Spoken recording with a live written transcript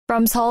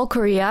From Seoul,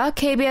 Korea,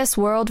 KBS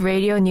World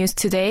Radio News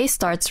Today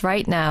starts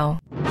right now.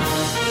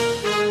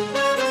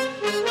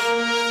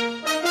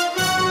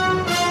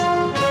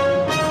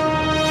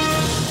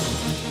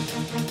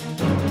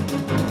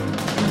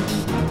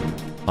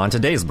 On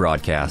today's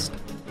broadcast,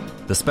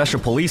 the special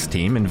police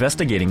team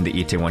investigating the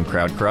Itaewon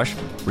crowd crush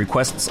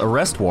requests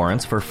arrest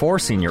warrants for 4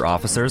 senior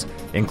officers,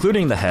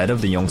 including the head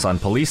of the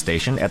Yongsan police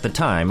station at the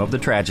time of the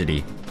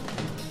tragedy.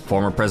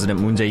 Former President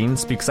Moon Jae-in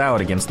speaks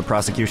out against the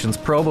prosecution's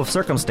probe of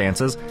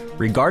circumstances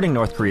regarding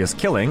North Korea's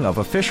killing of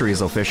a fisheries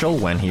official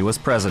when he was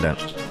president.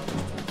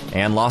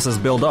 And losses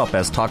build up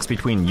as talks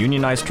between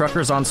unionized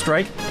truckers on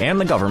strike and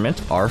the government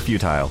are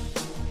futile.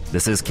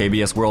 This is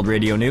KBS World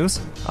Radio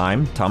News.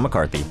 I'm Tom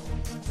McCarthy.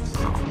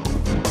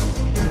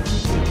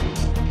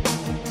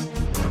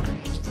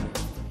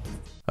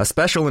 A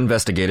special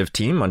investigative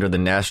team under the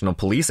National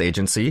Police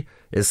Agency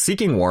is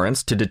seeking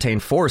warrants to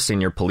detain 4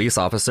 senior police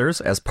officers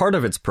as part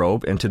of its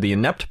probe into the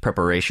inept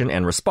preparation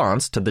and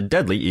response to the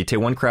deadly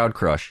Itaewon crowd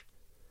crush.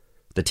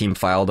 The team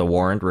filed a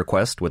warrant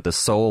request with the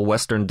Seoul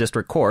Western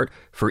District Court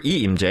for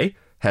Lee Im-jae,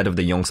 head of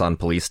the Yongsan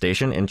police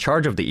station in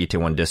charge of the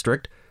Itaewon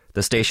district,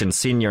 the station's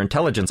senior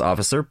intelligence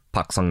officer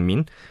Park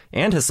Sung-min,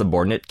 and his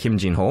subordinate Kim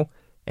Jin-ho,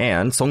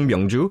 and Song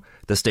Myung-ju,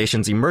 the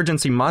station's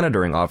emergency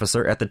monitoring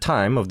officer at the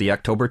time of the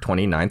October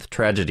 29th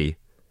tragedy.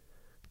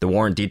 The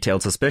warrant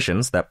detailed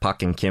suspicions that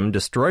Park and Kim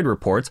destroyed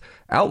reports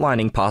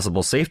outlining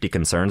possible safety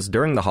concerns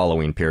during the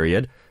Halloween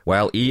period,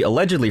 while Lee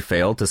allegedly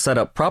failed to set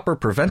up proper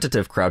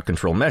preventative crowd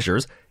control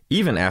measures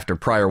even after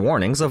prior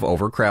warnings of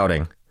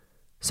overcrowding.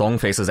 Song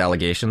faces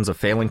allegations of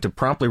failing to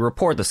promptly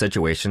report the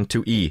situation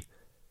to Lee.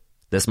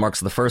 This marks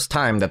the first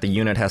time that the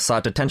unit has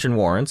sought detention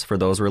warrants for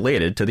those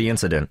related to the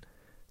incident.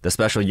 The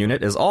special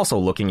unit is also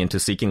looking into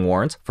seeking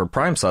warrants for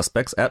prime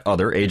suspects at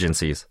other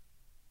agencies.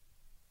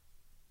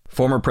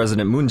 Former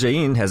President Moon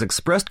Jae-in has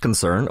expressed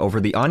concern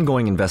over the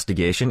ongoing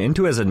investigation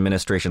into his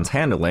administration's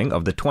handling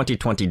of the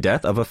 2020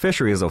 death of a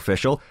fisheries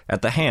official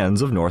at the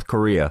hands of North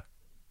Korea.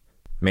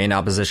 Main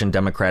opposition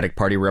Democratic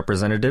Party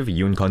representative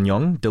Yoon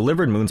Keon-young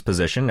delivered Moon's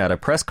position at a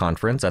press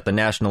conference at the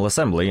National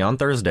Assembly on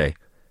Thursday.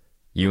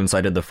 Yoon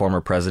cited the former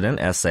president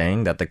as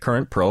saying that the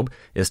current probe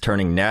is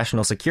turning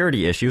national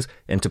security issues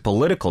into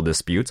political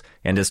disputes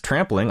and is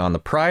trampling on the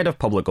pride of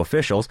public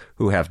officials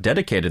who have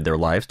dedicated their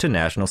lives to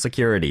national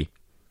security.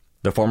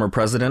 The former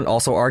president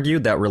also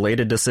argued that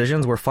related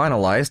decisions were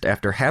finalized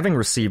after having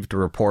received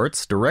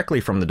reports directly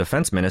from the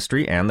Defense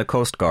Ministry and the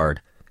Coast Guard.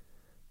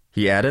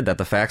 He added that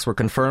the facts were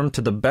confirmed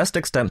to the best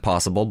extent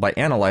possible by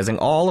analyzing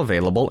all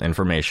available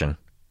information.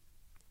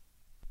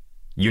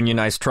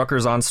 Unionized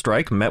truckers on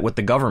strike met with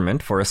the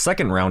government for a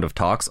second round of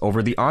talks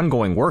over the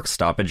ongoing work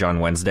stoppage on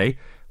Wednesday,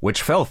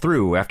 which fell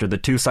through after the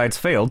two sides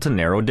failed to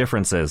narrow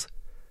differences.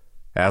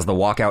 As the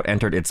walkout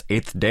entered its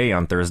 8th day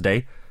on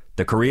Thursday,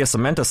 the Korea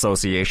Cement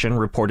Association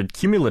reported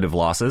cumulative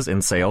losses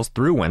in sales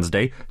through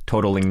Wednesday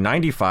totaling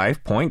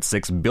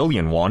 95.6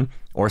 billion won,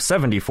 or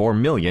 $74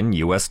 million.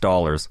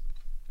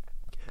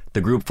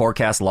 The group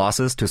forecast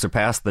losses to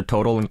surpass the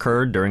total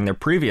incurred during their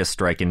previous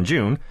strike in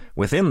June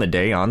within the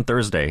day on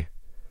Thursday.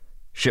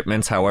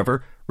 Shipments,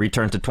 however,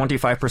 returned to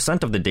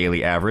 25% of the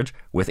daily average,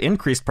 with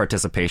increased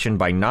participation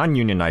by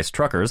non-unionized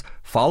truckers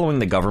following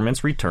the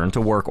government's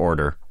return-to-work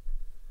order.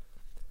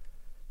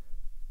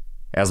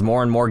 As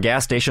more and more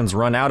gas stations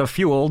run out of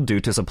fuel due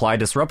to supply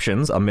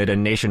disruptions amid a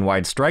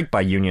nationwide strike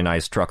by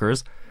unionized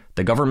truckers,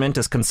 the government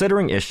is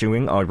considering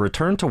issuing a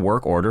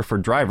return-to-work order for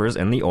drivers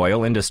in the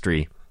oil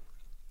industry.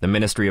 The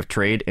Ministry of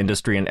Trade,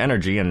 Industry and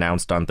Energy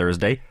announced on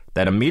Thursday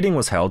that a meeting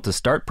was held to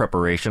start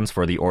preparations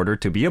for the order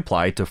to be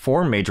applied to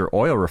 4 major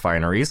oil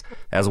refineries,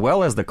 as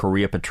well as the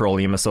Korea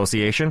Petroleum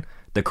Association,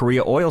 the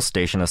Korea Oil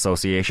Station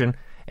Association,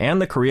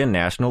 and the Korea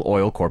National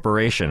Oil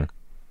Corporation.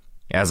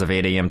 As of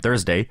 8 a.m.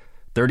 Thursday,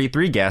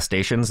 33 gas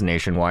stations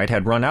nationwide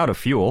had run out of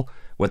fuel,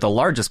 with the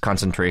largest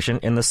concentration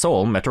in the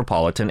Seoul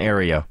metropolitan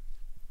area.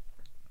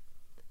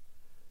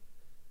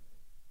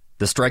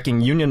 The striking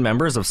union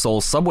members of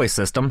Seoul's subway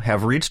system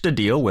have reached a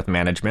deal with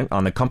management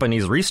on the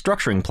company's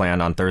restructuring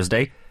plan on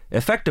Thursday,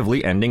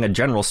 effectively ending a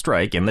general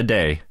strike in the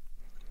day.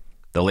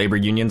 The labor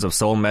unions of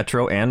Seoul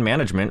Metro and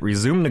management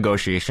resumed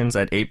negotiations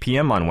at 8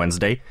 p.m. on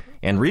Wednesday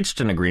and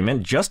reached an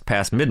agreement just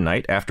past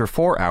midnight after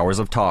 4 hours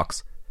of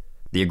talks.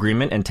 The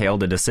agreement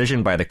entailed a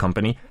decision by the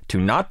company to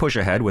not push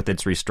ahead with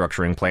its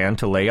restructuring plan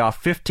to lay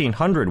off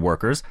 1,500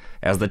 workers,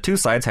 as the two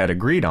sides had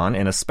agreed on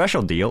in a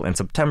special deal in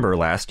September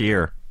last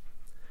year.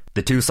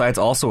 The two sides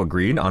also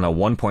agreed on a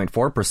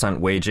 1.4%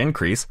 wage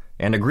increase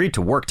and agreed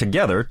to work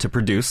together to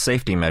produce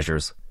safety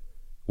measures.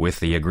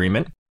 With the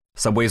agreement,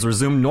 subways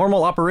resumed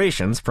normal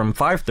operations from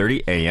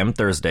 5:30 a.m.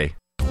 Thursday.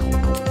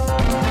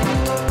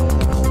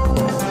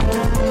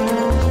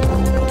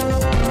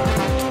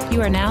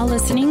 You are now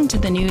listening to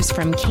the news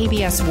from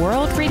KBS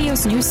World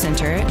Radio's News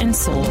Center in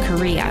Seoul,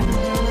 Korea.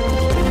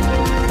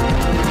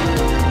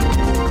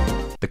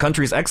 The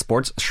country's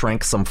exports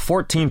shrank some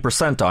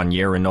 14% on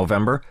year in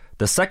November,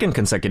 the second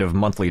consecutive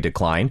monthly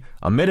decline,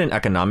 amid an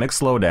economic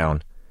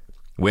slowdown.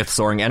 With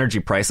soaring energy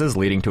prices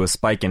leading to a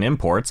spike in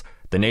imports,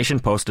 the nation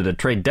posted a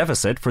trade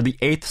deficit for the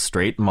 8th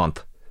straight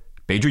month.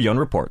 Bae Ju-yeon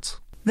reports.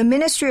 The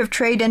Ministry of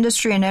Trade,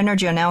 Industry, and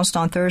Energy announced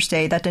on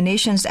Thursday that the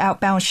nation's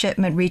outbound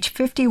shipment reached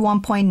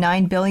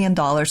 $51.9 billion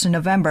in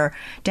November,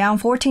 down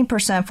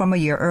 14% from a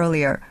year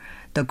earlier.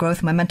 The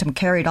growth momentum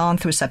carried on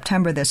through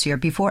September this year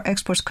before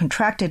exports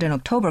contracted in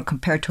October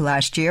compared to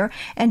last year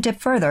and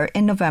dipped further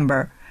in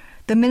November.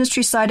 The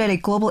ministry cited a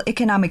global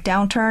economic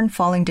downturn,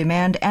 falling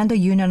demand, and the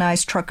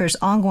unionized truckers'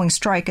 ongoing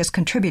strike as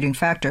contributing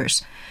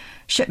factors.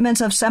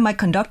 Shipments of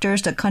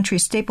semiconductors, the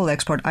country's staple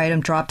export item,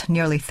 dropped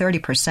nearly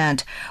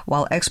 30%,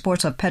 while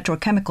exports of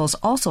petrochemicals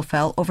also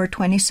fell over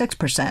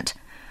 26%.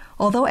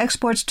 Although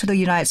exports to the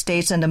United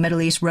States and the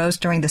Middle East rose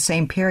during the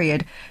same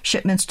period,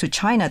 shipments to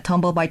China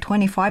tumbled by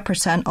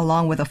 25%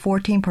 along with a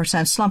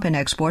 14% slump in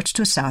exports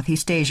to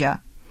Southeast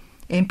Asia.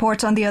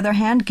 Imports, on the other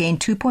hand, gained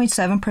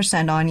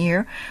 2.7% on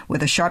year,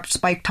 with a sharp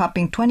spike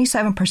topping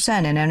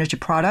 27% in energy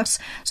products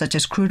such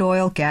as crude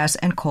oil, gas,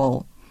 and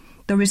coal.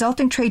 The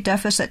resulting trade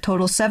deficit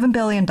totaled $7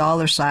 billion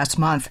last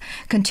month,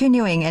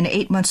 continuing an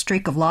 8-month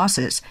streak of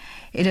losses.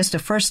 It is the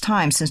first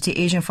time since the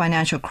Asian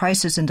financial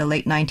crisis in the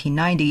late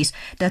 1990s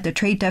that the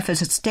trade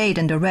deficit stayed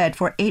in the red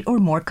for 8 or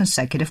more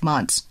consecutive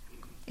months.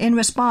 In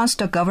response,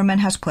 the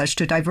government has pledged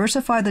to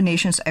diversify the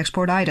nation's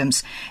export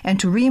items and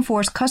to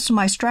reinforce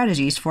customized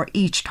strategies for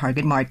each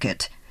target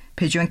market.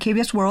 Bae Ju-yeon,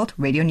 KBS World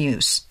Radio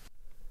News.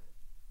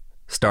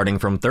 Starting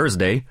from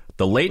Thursday,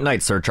 the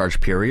late-night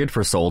surcharge period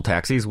for Seoul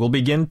taxis will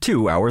begin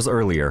 2 hours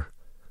earlier.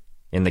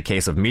 In the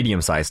case of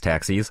medium-sized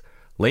taxis,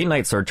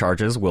 late-night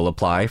surcharges will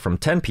apply from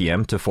 10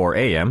 p.m. to 4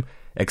 a.m.,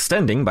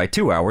 extending by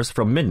 2 hours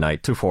from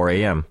midnight to 4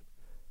 a.m.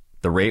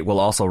 The rate will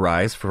also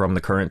rise from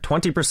the current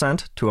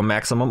 20% to a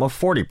maximum of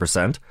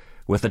 40%,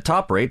 with the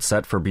top rate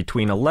set for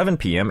between 11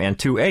 p.m. and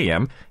 2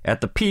 a.m.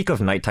 at the peak of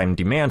nighttime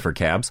demand for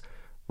cabs,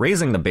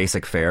 raising the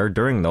basic fare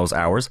during those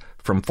hours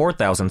from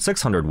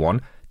 4,600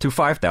 won to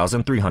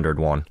 5,300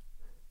 won.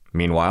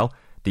 Meanwhile,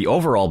 the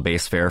overall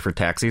base fare for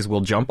taxis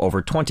will jump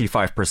over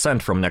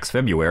 25% from next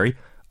February,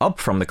 up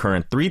from the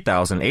current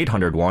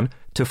 3,800 won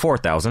to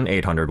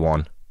 4,800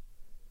 won.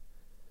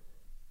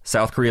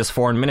 South Korea's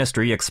foreign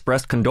ministry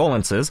expressed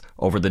condolences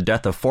over the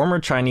death of former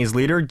Chinese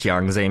leader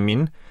Jiang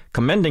Zemin,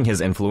 commending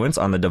his influence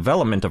on the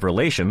development of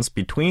relations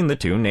between the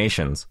two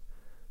nations.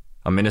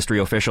 A ministry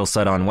official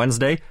said on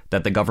Wednesday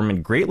that the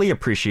government greatly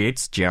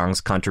appreciates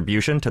Jiang's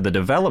contribution to the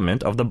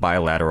development of the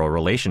bilateral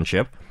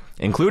relationship,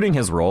 including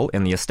his role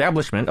in the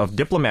establishment of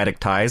diplomatic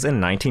ties in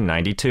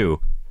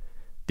 1992.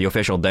 The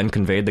official then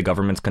conveyed the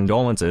government's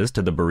condolences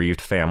to the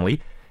bereaved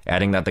family,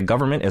 adding that the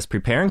government is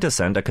preparing to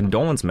send a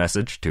condolence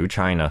message to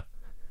China.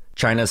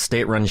 China's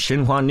state-run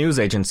Xinhua news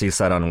agency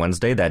said on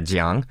Wednesday that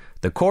Jiang,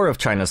 the core of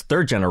China's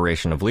third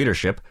generation of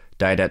leadership,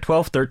 died at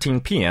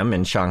 12:13 p.m.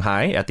 in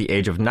Shanghai at the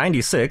age of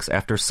 96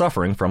 after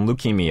suffering from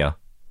leukemia.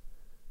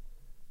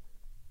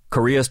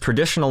 Korea's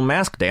traditional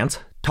mask dance,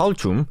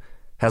 Talchum,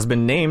 has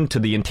been named to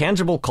the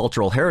Intangible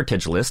Cultural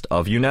Heritage List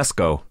of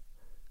UNESCO.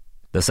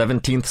 The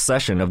 17th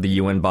session of the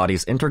UN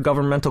body's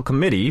Intergovernmental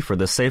Committee for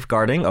the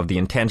Safeguarding of the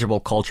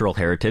Intangible Cultural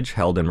Heritage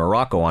held in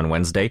Morocco on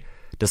Wednesday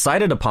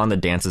decided upon the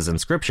dance's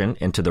inscription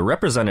into the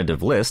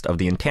representative list of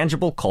the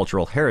Intangible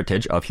Cultural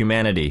Heritage of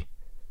Humanity.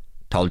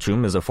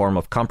 Talchum is a form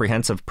of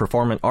comprehensive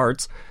performance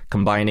arts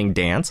combining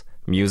dance,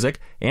 music,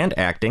 and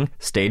acting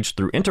staged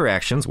through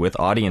interactions with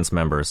audience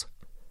members.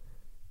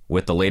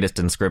 With the latest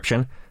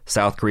inscription,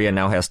 South Korea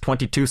now has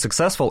 22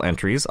 successful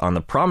entries on the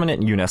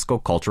prominent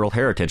UNESCO Cultural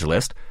Heritage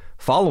List,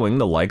 following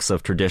the likes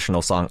of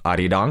traditional song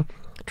Arirang,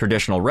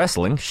 traditional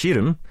wrestling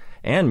Shirim,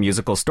 and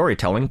musical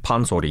storytelling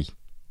Pansori.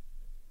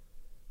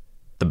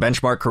 The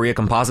benchmark Korea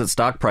Composite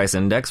Stock Price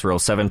Index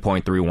rose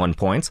 7.31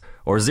 points,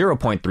 or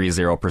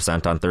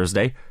 0.30% on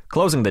Thursday,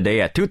 closing the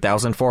day at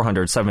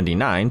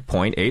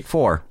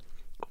 2,479.84.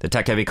 The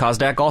tech-heavy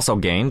Kosdaq also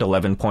gained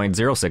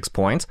 11.06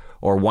 points,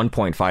 or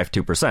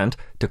 1.52%,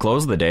 to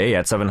close the day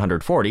at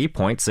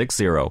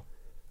 740.60.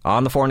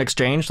 On the foreign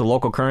exchange, the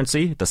local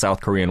currency, the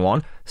South Korean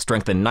won,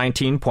 strengthened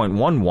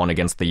 19.1 won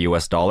against the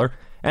US dollar,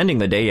 ending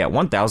the day at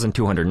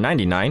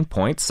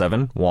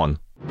 1,299.7 won.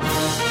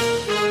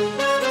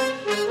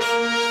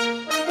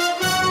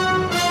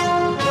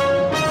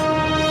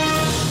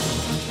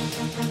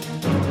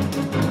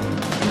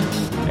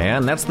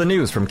 And that's the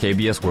news from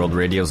KBS World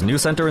Radio's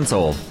News Center in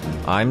Seoul.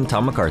 I'm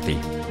Tom McCarthy.